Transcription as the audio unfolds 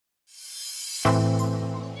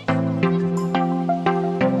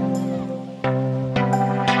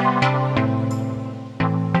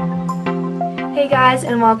guys,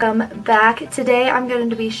 and welcome back. Today I'm going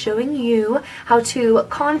to be showing you how to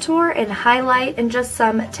contour and highlight and just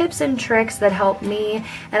some tips and tricks that help me,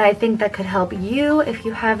 and I think that could help you if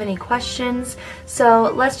you have any questions.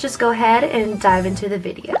 So let's just go ahead and dive into the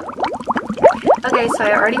video. Okay, so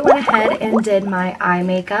I already went ahead and did my eye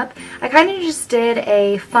makeup. I kind of just did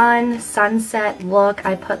a fun sunset look.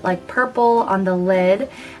 I put like purple on the lid,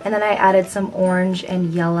 and then I added some orange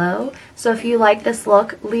and yellow. So if you like this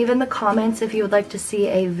look, leave in the comments if you would like to see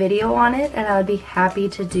a video on it, and I would be happy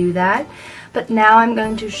to do that. But now I'm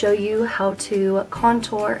going to show you how to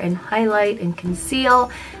contour and highlight and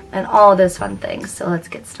conceal and all of those fun things. So let's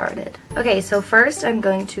get started. Okay, so first I'm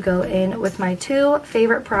going to go in with my two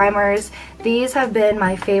favorite primers. These have been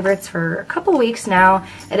my favorites for a couple weeks now.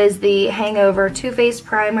 It is the Hangover Too Faced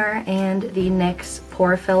Primer and the NYX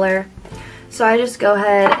Pore Filler. So I just go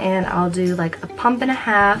ahead and I'll do like a pump and a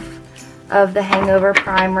half of the Hangover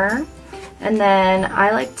primer, and then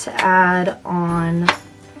I like to add on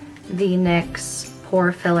the NYX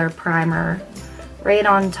Pore Filler Primer right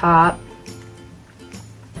on top,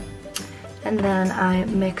 and then I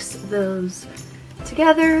mix those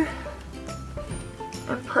together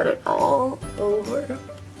and put it all over.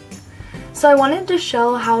 So I wanted to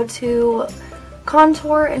show how to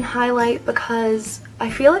contour and highlight because I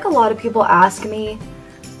feel like a lot of people ask me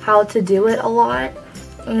how to do it a lot,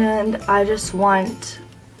 and I just want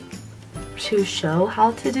to show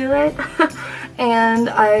how to do it. And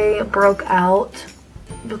I broke out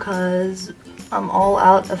because I'm all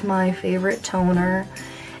out of my favorite toner,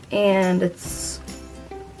 and it's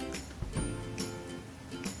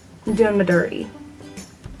doing me dirty.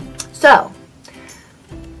 So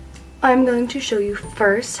I'm going to show you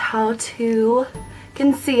first how to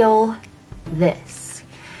conceal this.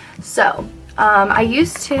 So I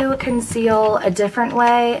used to conceal a different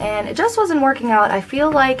way, and it just wasn't working out. I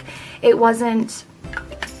feel like it wasn't,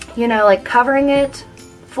 you know, like covering it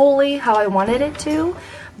fully how I wanted it to,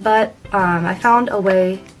 but I found a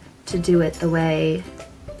way to do it the way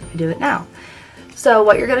I do it now. So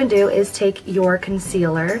what you're going to do is take your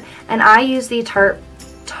concealer, and I use the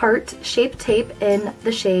Tarte Shape Tape in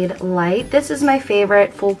the shade Light. This is my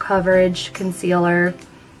favorite full coverage concealer,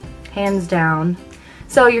 hands down.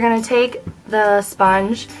 So you're going to take the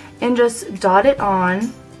sponge and just dot it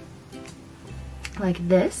on like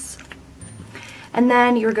this. And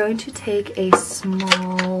then you're going to take a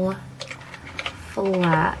small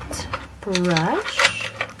flat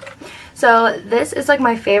brush. So this is like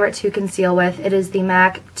my favorite to conceal with. It is the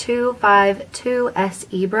MAC 252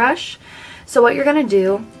 SE brush. So what you're going to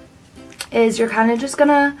do is you're kind of just going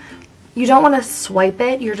to, you don't want to swipe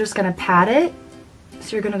it, you're just going to pat it.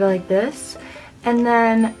 So you're going to go like this. And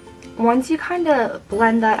then once you kind of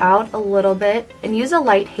blend that out a little bit, and use a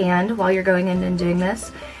light hand while you're going in and doing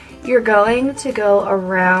this, you're going to go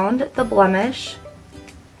around the blemish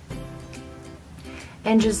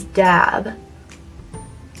and just dab.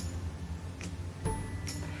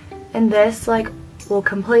 And this like will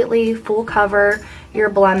completely full cover your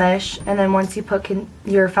blemish, and then once you put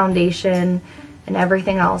your foundation and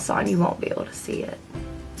everything else on, you won't be able to see it.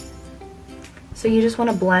 So you just want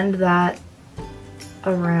to blend that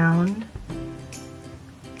around.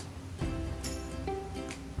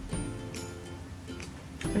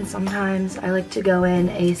 And sometimes I like to go in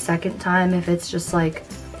a second time if it's just like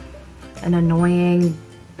an annoying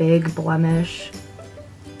big blemish,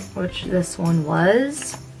 which this one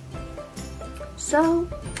was. So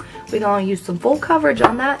we're gonna use some full coverage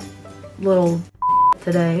on that little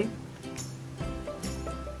today.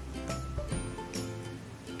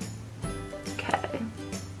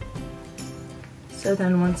 So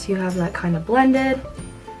then once you have that kind of blended,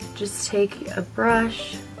 just take a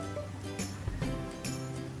brush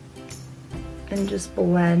and just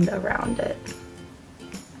blend around it.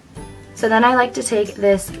 So then I like to take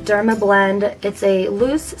this DermaBlend. It's a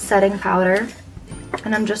loose setting powder,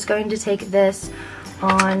 and I'm just going to take this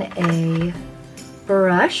on a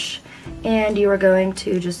brush, and you are going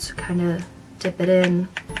to just kind of dip it in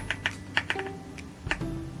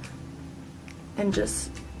and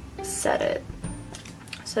just set it.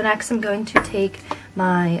 So next I'm going to take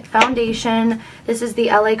my foundation. This is the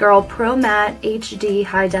LA Girl Pro Matte HD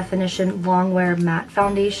High Definition Longwear Matte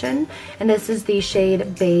Foundation, and this is the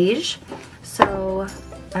shade Beige. So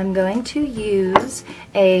I'm going to use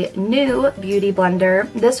a new beauty blender.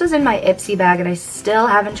 This was in my Ipsy bag and I still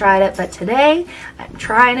haven't tried it, but today I'm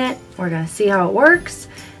trying it. We're going to see how it works.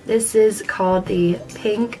 This is called the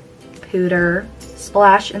Pink Pewter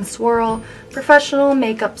Splash and Swirl Professional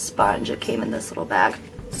Makeup Sponge. It came in this little bag.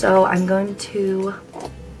 So I'm going to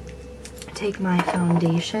take my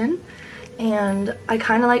foundation And I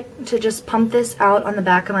kind of like to just pump this out on the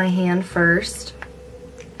back of my hand first.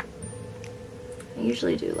 I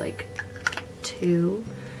usually do like 2.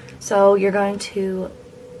 So you're going to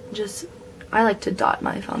just, I like to dot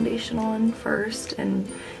my foundation on first,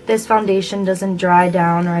 and this foundation doesn't dry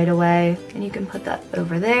down right away, and you can put that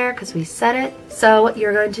over there because we set it. So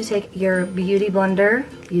you're going to take your beauty blender,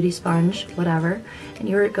 beauty sponge, whatever, and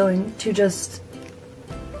you're going to just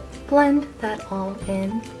blend that all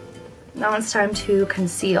in. Now it's time to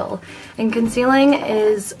conceal, and concealing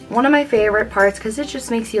is one of my favorite parts because it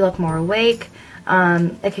just makes you look more awake.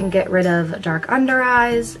 It can get rid of dark under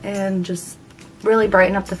eyes and just really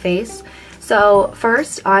brighten up the face. So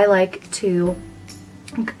first I like to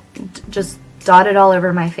just dot it all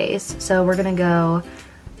over my face. So we're gonna go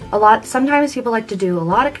a lot. Sometimes people like to do a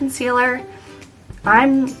lot of concealer.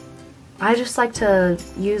 I just like to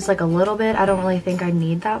use like a little bit. I don't really think I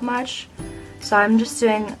need that much. So I'm just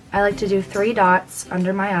doing, I like to do 3 dots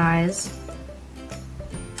under my eyes,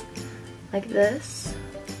 like this.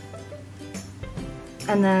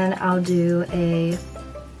 And then I'll do a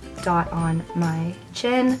dot on my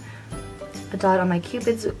chin, a dot on my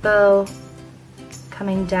Cupid's bow,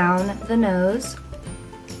 coming down the nose,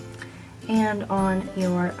 and on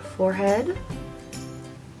your forehead.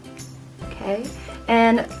 Okay,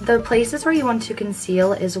 and the places where you want to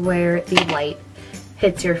conceal is where the light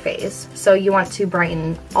hits your face. So you want to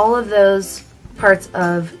brighten all of those parts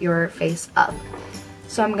of your face up.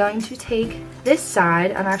 So I'm going to take this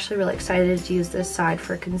side. I'm actually really excited to use this side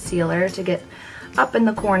for concealer to get up in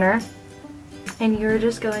the corner. And you're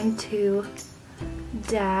just going to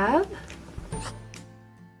dab.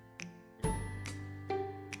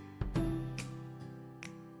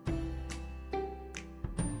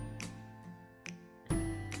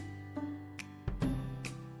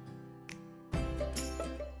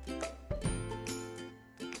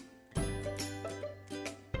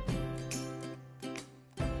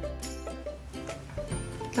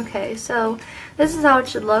 Okay, so this is how it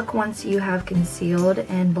should look once you have concealed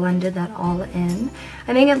and blended that all in.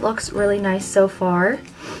 I think it looks really nice so far.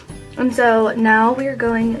 And so now we're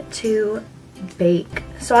going to bake.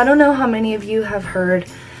 So I don't know how many of you have heard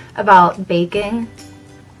about baking,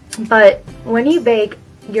 but when you bake,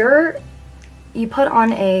 you put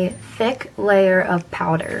on a thick layer of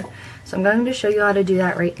powder. So I'm going to show you how to do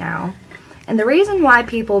that right now. And the reason why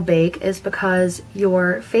people bake is because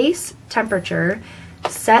your face temperature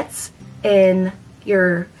sets in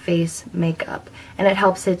your face makeup, and it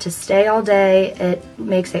helps it to stay all day. It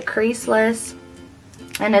makes it creaseless,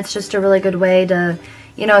 and it's just a really good way to,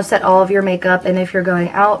 you know, set all of your makeup. And if you're going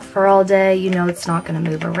out for all day, you know it's not going to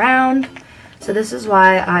move around. So this is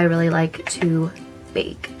why I really like to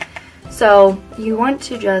bake. So you want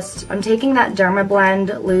to just, I'm taking that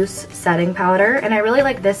DermaBlend loose setting powder, and I really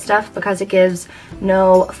like this stuff because it gives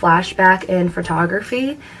no flashback in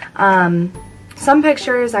photography. Some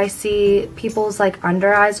pictures I see people's like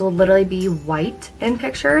under eyes will literally be white in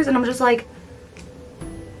pictures, and I'm just like,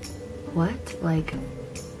 what? Like,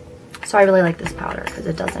 so I really like this powder because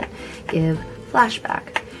it doesn't give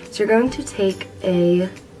flashback. So you're going to take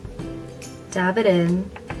dab it in,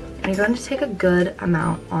 and you're going to take a good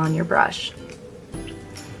amount on your brush.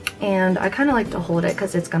 And I kind of like to hold it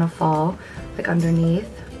because it's going to fall like underneath,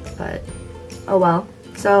 but oh well.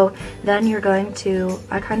 So then you're going to,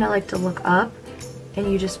 I kind of like to look up, and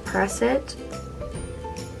you just press it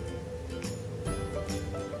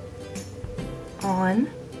on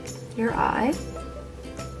your eye.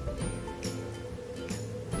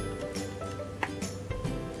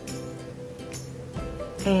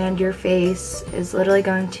 And your face is literally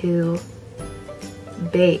going to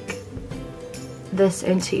bake this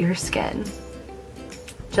into your skin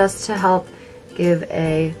just to help give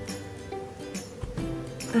a,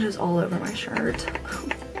 that is all over my shirt.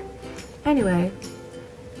 Anyway,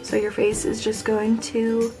 so your face is just going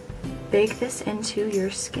to bake this into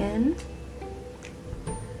your skin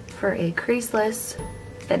for a creaseless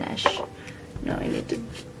finish. Now I need to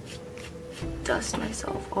dust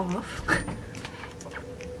myself off.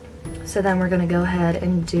 So then we're going to go ahead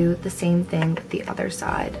and do the same thing with the other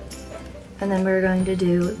side. And then we're going to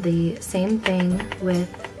do the same thing with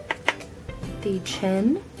the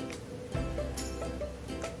chin.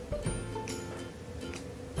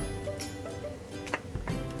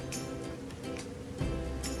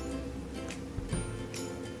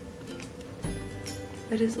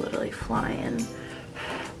 It is literally flying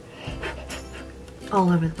all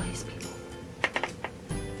over the place, people.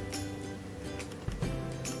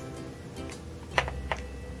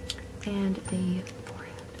 And the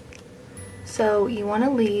forehead. So you want to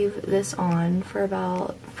leave this on for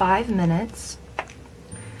about 5 minutes.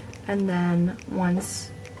 and then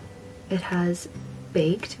once it has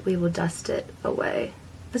baked, we will dust it away.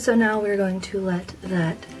 So now we're going to let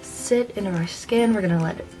that sit in our skin. We're going to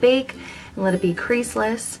let it bake and let it be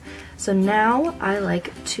creaseless. So now I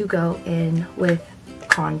like to go in with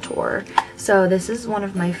contour. So this is one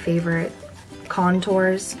of my favorite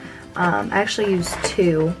contours. I actually use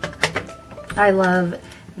two. I love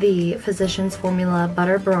the Physicians Formula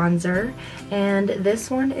Butter Bronzer, and this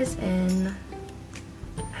one is in,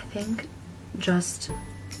 I think, just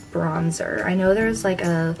bronzer. I know there's like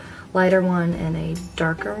a lighter one and a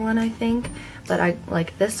darker one, I think, but I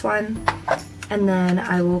like this one. And then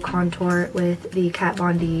I will contour with the Kat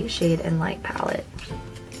Von D Shade and Light palette.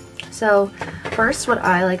 So first what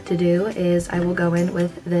I like to do is I will go in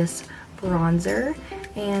with this bronzer,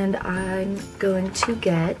 and I'm going to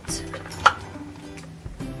get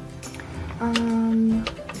I'm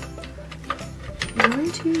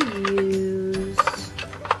going to use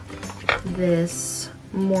this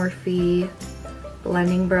Morphe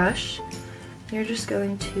blending brush. You're just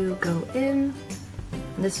going to go in.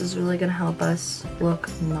 This is really going to help us look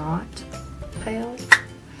not pale.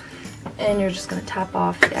 And you're just going to tap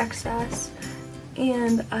off the excess.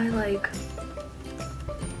 And I like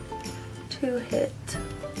to hit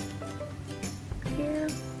here.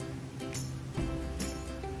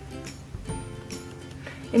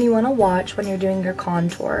 And you want to watch when you're doing your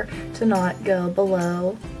contour to not go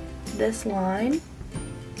below this line,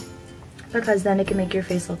 because then it can make your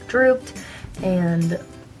face look drooped, and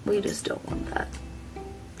we just don't want that.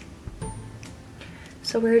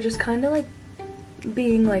 So we're just kind of like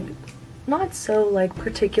being like not so like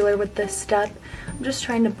particular with this step. I'm just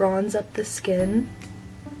trying to bronze up the skin.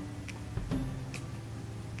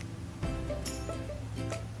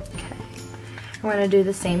 Okay, we're going to do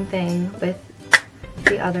the same thing with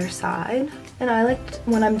the other side. And I like,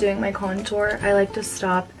 when I'm doing my contour, I like to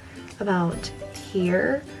stop about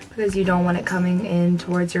here, because you don't want it coming in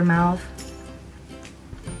towards your mouth.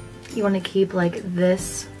 You want to keep like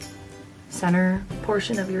this center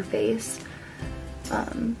portion of your face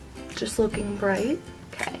just looking bright.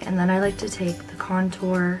 Okay, and then I like to take the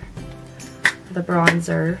contour, the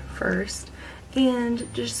bronzer first,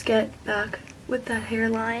 and just get back with that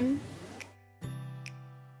hairline.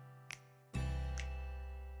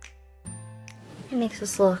 It makes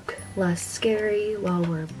us look less scary while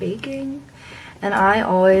we're baking. And I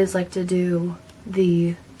always like to do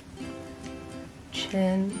the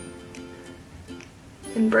chin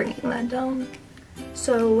and bringing that down.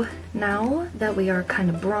 So now that we are kind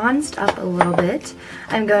of bronzed up a little bit,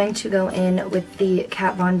 I'm going to go in with the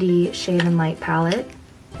Kat Von D Shade and Light palette.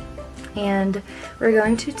 And we're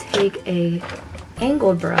going to take a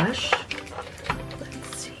angled brush.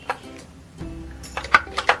 Let's see.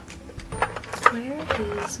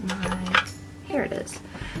 Where is my... Here it is.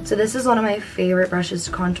 So this is one of my favorite brushes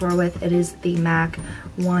to contour with. It is the MAC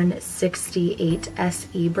 168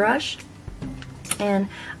 SE brush. And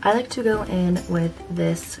I like to go in with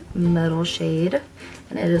this middle shade,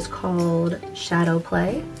 and it is called Shadow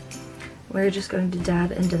Play. We're just going to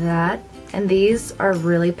dab into that. And these are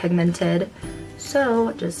really pigmented,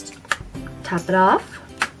 so just tap it off.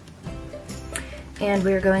 And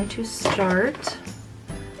we're going to start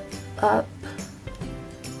up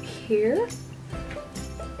here.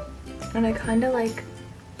 And I kind of like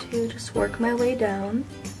to just work my way down.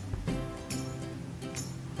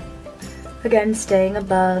 Again, staying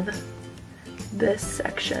above this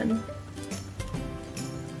section.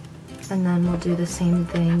 And then we'll do the same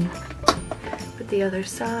thing with the other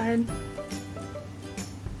side.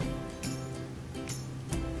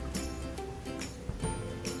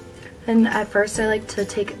 And at first I like to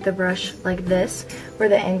take the brush like this, where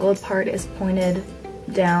the angled part is pointed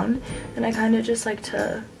down, and I kind of just like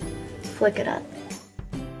to flick it up.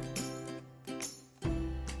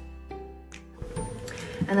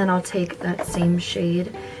 And then I'll take that same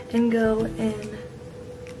shade and go in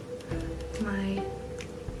my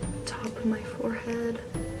top of my forehead.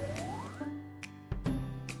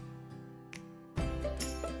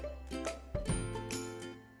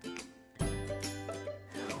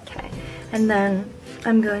 Okay, and then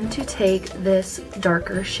I'm going to take this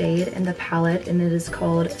darker shade in the palette, and it is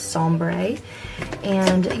called Sombre.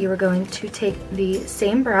 And you are going to take the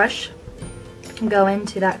same brush and go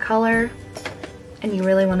into that color. And you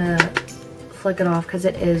really want to flick it off because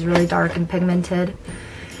it is really dark and pigmented.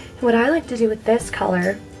 What I like to do with this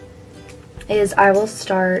color is I will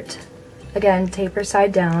start, again, taper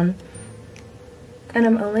side down, and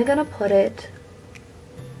I'm only going to put it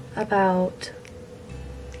about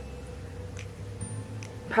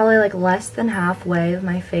probably like less than halfway of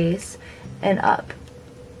my face and up.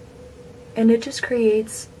 And it just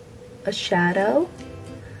creates a shadow.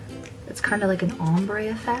 It's kind of like an ombre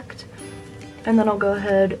effect. And then I'll go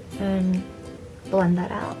ahead and blend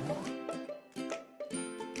that out.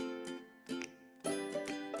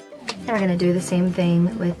 And we're going to do the same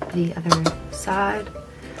thing with the other side.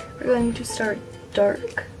 We're going to start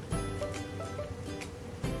dark.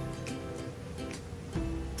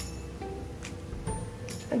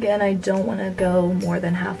 Again, I don't want to go more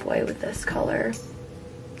than halfway with this color.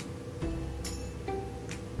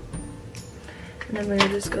 And then we're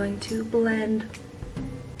just going to blend.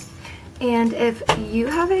 And if you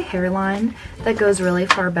have a hairline that goes really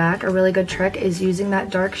far back, a really good trick is using that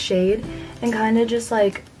dark shade and kind of just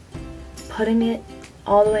like putting it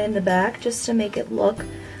all the way in the back just to make it look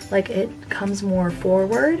like it comes more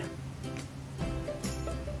forward.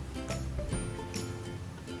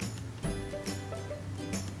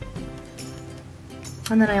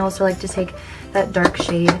 And then I also like to take that dark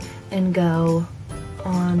shade and go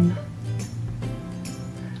on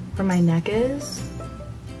where my neck is.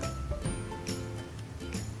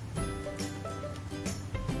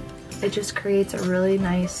 It just creates a really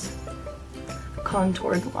nice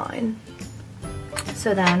contoured line.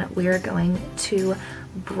 So then we're going to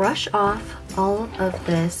brush off all of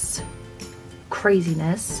this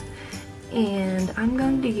craziness, and I'm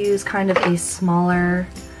going to use kind of a smaller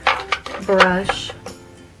brush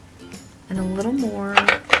and a little more.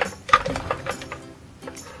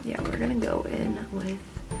 Yeah, we're gonna go in with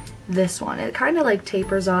this one. It kind of like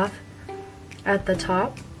tapers off at the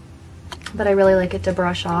top, but I really like it to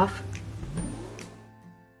brush off.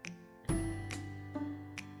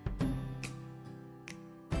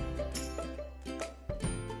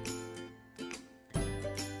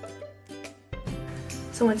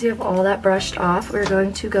 So once you have all that brushed off, we're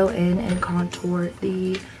going to go in and contour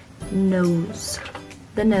the nose,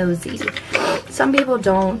 the nosy. Some people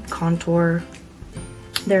don't contour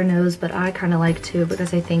their nose, but I kind of like to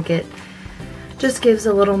because I think it just gives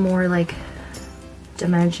a little more like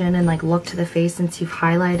dimension and like look to the face. Since you've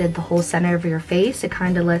highlighted the whole center of your face, it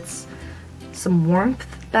kind of lets some warmth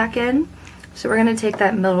back in. So we're going to take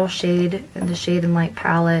that middle shade in the Shade and Light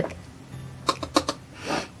palette,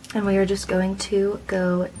 and we are just going to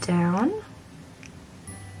go down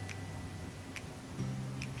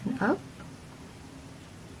and up.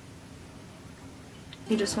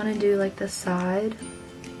 You just want to do like the side.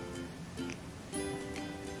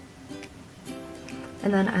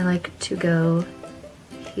 And then I like to go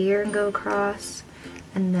here and go across,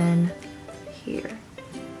 and then here.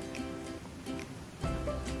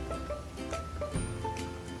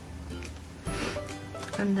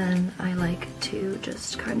 And then I like to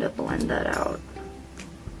just kind of blend that out.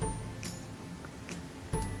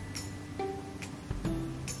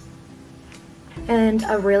 And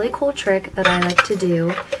a really cool trick that I like to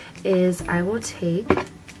do is I will take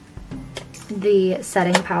the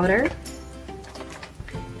setting powder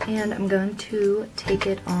and I'm going to take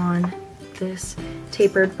it on this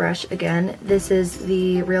tapered brush again. This is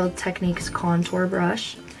the Real Techniques contour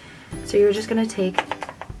brush. So you're just going to take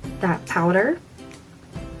that powder,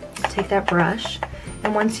 take that brush,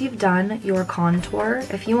 and once you've done your contour,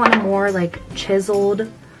 if you want a more like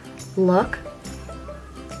chiseled look,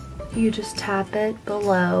 you just tap it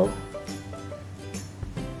below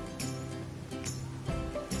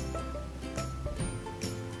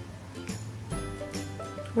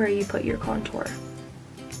where you put your contour.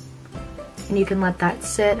 And you can let that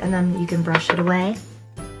sit and then you can brush it away.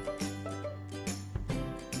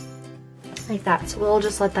 Like that. So we'll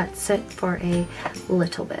just let that sit for a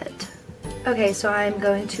little bit. Okay, so I'm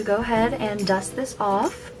going to go ahead and dust this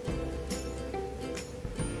off.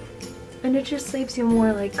 And it just leaves you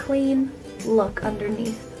more like clean look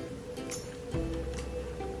underneath.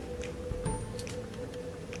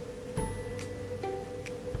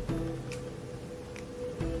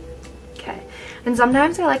 Okay, and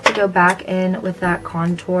sometimes I like to go back in with that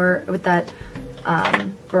contour, with that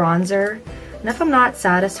bronzer. And if I'm not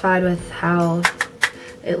satisfied with how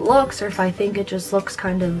it looks, or if I think it just looks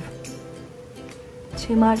kind of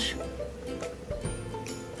too much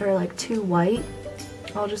or like too white,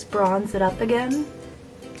 I'll just bronze it up again.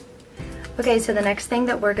 Okay, so the next thing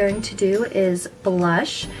that we're going to do is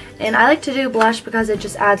blush. And I like to do blush because it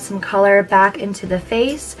just adds some color back into the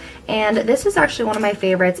face. And this is actually one of my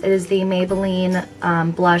favorites. It is the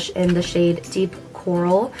Maybelline blush in the shade Deep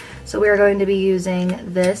Coral. So we are going to be using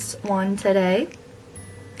this one today.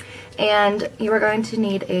 And you are going to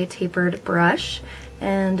need a tapered brush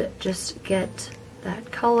and just get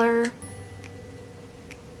that color.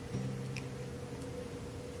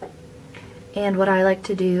 And what I like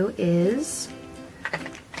to do is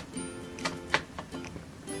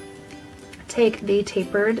take the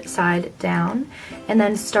tapered side down and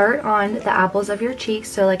then start on the apples of your cheeks.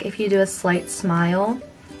 So like if you do a slight smile,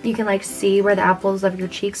 you can like see where the apples of your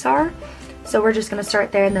cheeks are. So we're just going to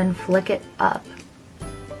start there and then flick it up.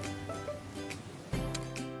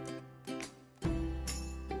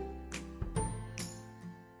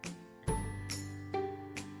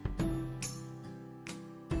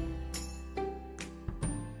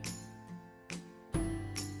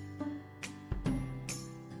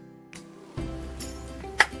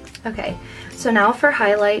 Okay, so now for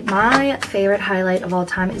highlight, my favorite highlight of all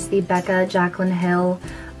time is the Jaclyn Hill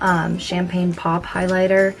Champagne Pop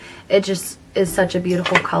highlighter. It just is such a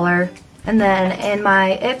beautiful color. And then in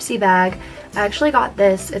my Ipsy bag, I actually got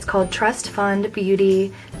this. It's called Trust Fund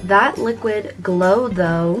Beauty That Liquid Glow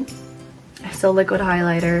Though. So liquid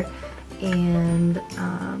highlighter, and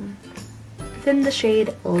it's in the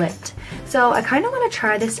shade Lit. So I kind of want to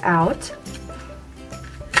try this out.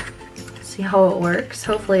 See how it works.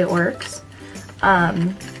 Hopefully it works.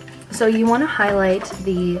 So you want to highlight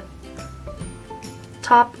the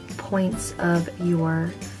top points of your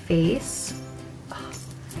face. Oh,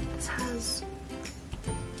 this has,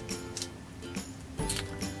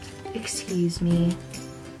 excuse me.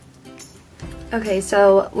 Okay,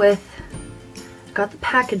 so with, got the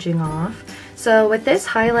packaging off. So with this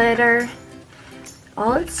highlighter,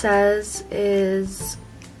 all it says is,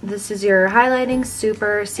 this is your highlighting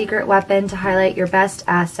super secret weapon to highlight your best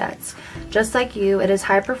assets. Just like you, it is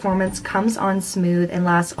high performance, comes on smooth, and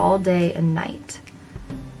lasts all day and night.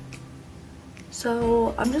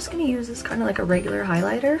 So I'm just going to use this kind of like a regular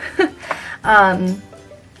highlighter.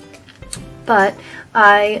 But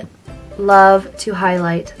I love to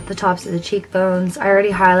highlight the tops of the cheekbones. I already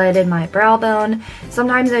highlighted my brow bone.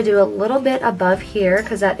 Sometimes I do a little bit above here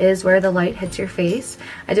because that is where the light hits your face.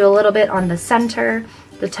 I do a little bit on the center,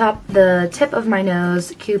 the tip of my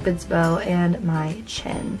nose, Cupid's bow, and my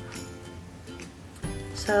chin.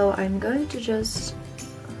 So I'm going to just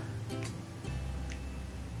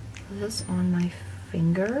put this on my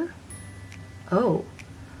finger. Oh.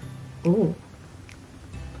 Ooh.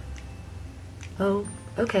 Oh,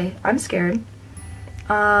 okay. I'm scared.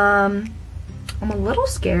 I'm a little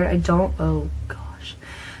scared. I don't, oh gosh.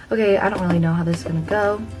 Okay, I don't really know how this is gonna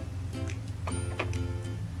go.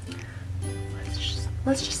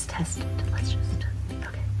 Let's just test it. Let's just test it.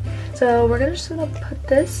 Okay. So we're just gonna put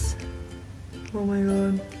this. Oh my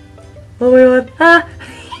god. Oh my god. Ah!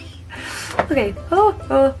 Okay.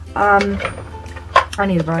 I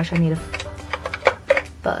need a brush. I need a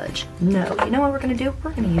fudge. No. You know what we're gonna do?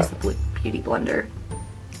 We're gonna use the beauty blender.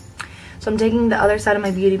 So I'm taking the other side of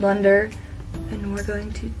my beauty blender and we're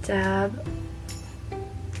going to dab.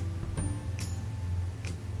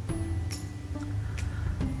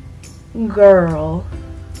 Girl.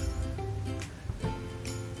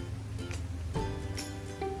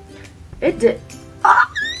 It did.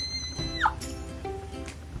 Ah!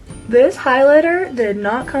 This highlighter did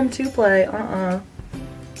not come to play.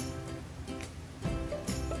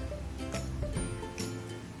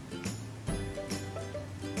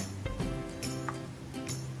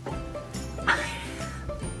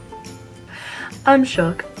 I'm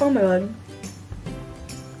shook. Oh my god.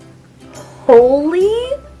 Holy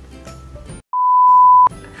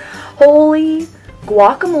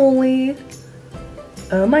guacamole.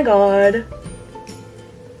 Oh my god.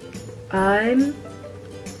 I'm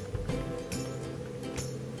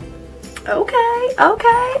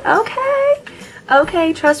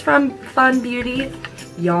okay, Trust Fund Beauty.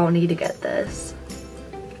 Y'all need to get this.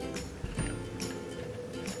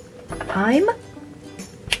 I'm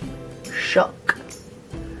shook.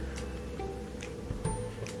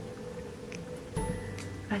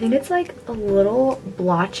 I think it's like a little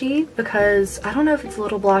blotchy because, I don't know if it's a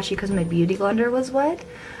little blotchy because my beauty blender was wet,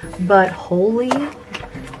 but holy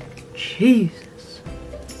Jesus.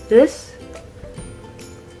 This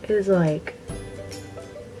is like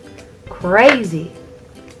crazy.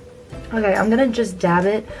 Okay, I'm gonna just dab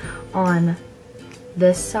it on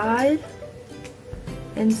this side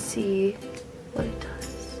and see what it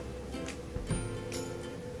does.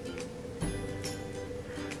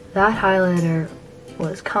 That highlighter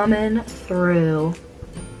was coming through.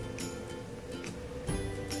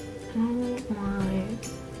 Oh my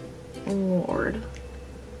lord.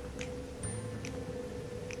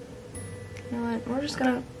 You know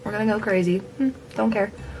what? We're gonna go crazy. Don't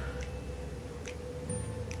care.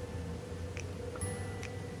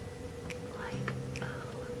 Like, oh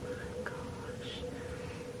my gosh.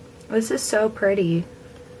 This is so pretty.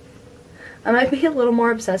 I might be a little more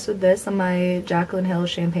obsessed with this than my Jaclyn Hill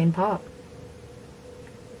Champagne Pop.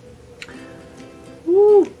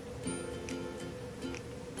 Woo!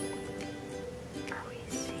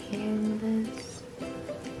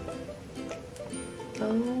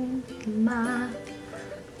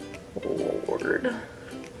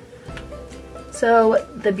 So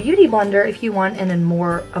the Beauty Blender, if you want a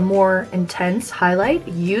more intense highlight,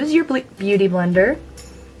 use your Beauty Blender,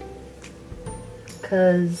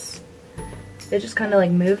 because it just kind of like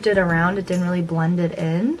moved it around. It didn't really blend it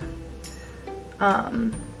in. I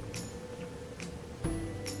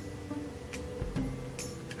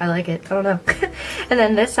like it. I don't know. And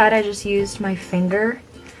then this side I just used my finger,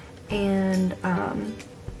 and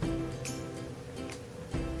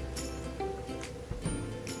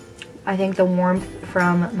I think the warmth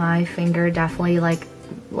from my finger definitely like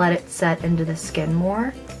let it set into the skin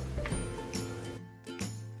more.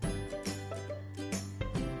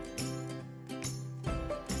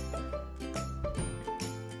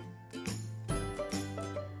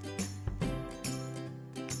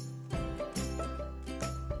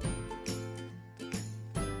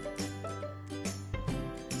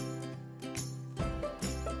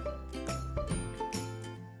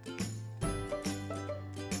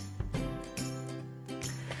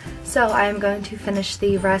 So I'm going to finish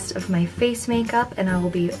the rest of my face makeup and I will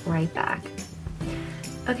be right back.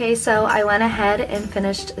 Okay, so I went ahead and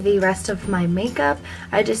finished the rest of my makeup.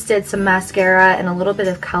 I just did some mascara and a little bit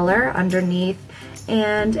of color underneath.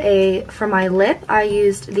 And for my lip, I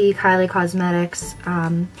used the Kylie Cosmetics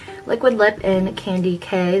liquid lip in Candy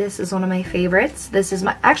K. This is one of my favorites. This is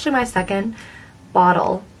actually my second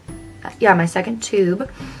bottle. Yeah, my second tube.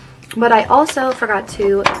 But I also forgot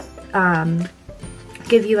to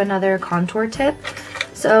give you another contour tip.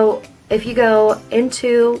 So if you go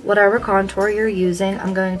into whatever contour you're using,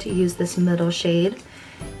 I'm going to use this middle shade.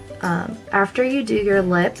 After you do your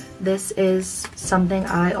lip, this is something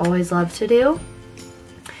I always love to do.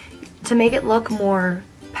 To make it look more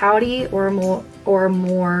pouty or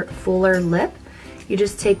more fuller lip, you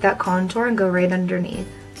just take that contour and go right underneath.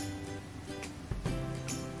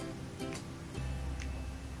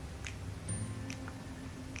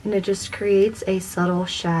 And it just creates a subtle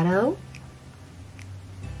shadow.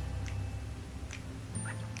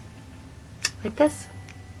 Like this.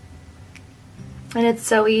 And it's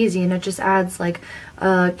so easy, and it just adds like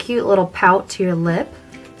a cute little pout to your lip.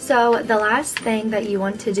 So the last thing that you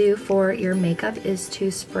want to do for your makeup is to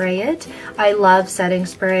spray it. I love setting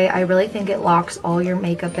spray. I really think it locks all your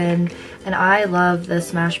makeup in. And I love the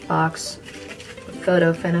Smashbox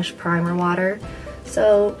Photo Finish Primer Water.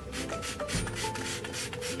 So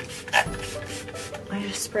I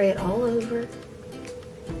just spray it all over.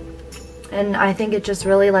 And I think it just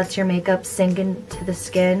really lets your makeup sink into the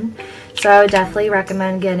skin. So I would definitely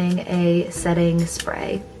recommend getting a setting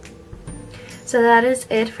spray. So that is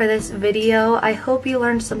it for this video. I hope you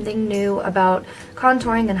learned something new about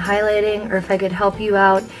contouring and highlighting, or if I could help you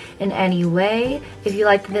out in any way. If you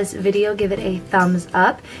liked this video, give it a thumbs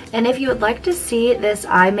up. And if you would like to see this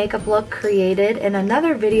eye makeup look created in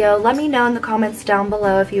another video, let me know in the comments down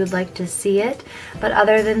below if you would like to see it. But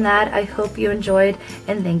other than that, I hope you enjoyed,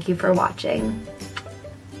 and thank you for watching.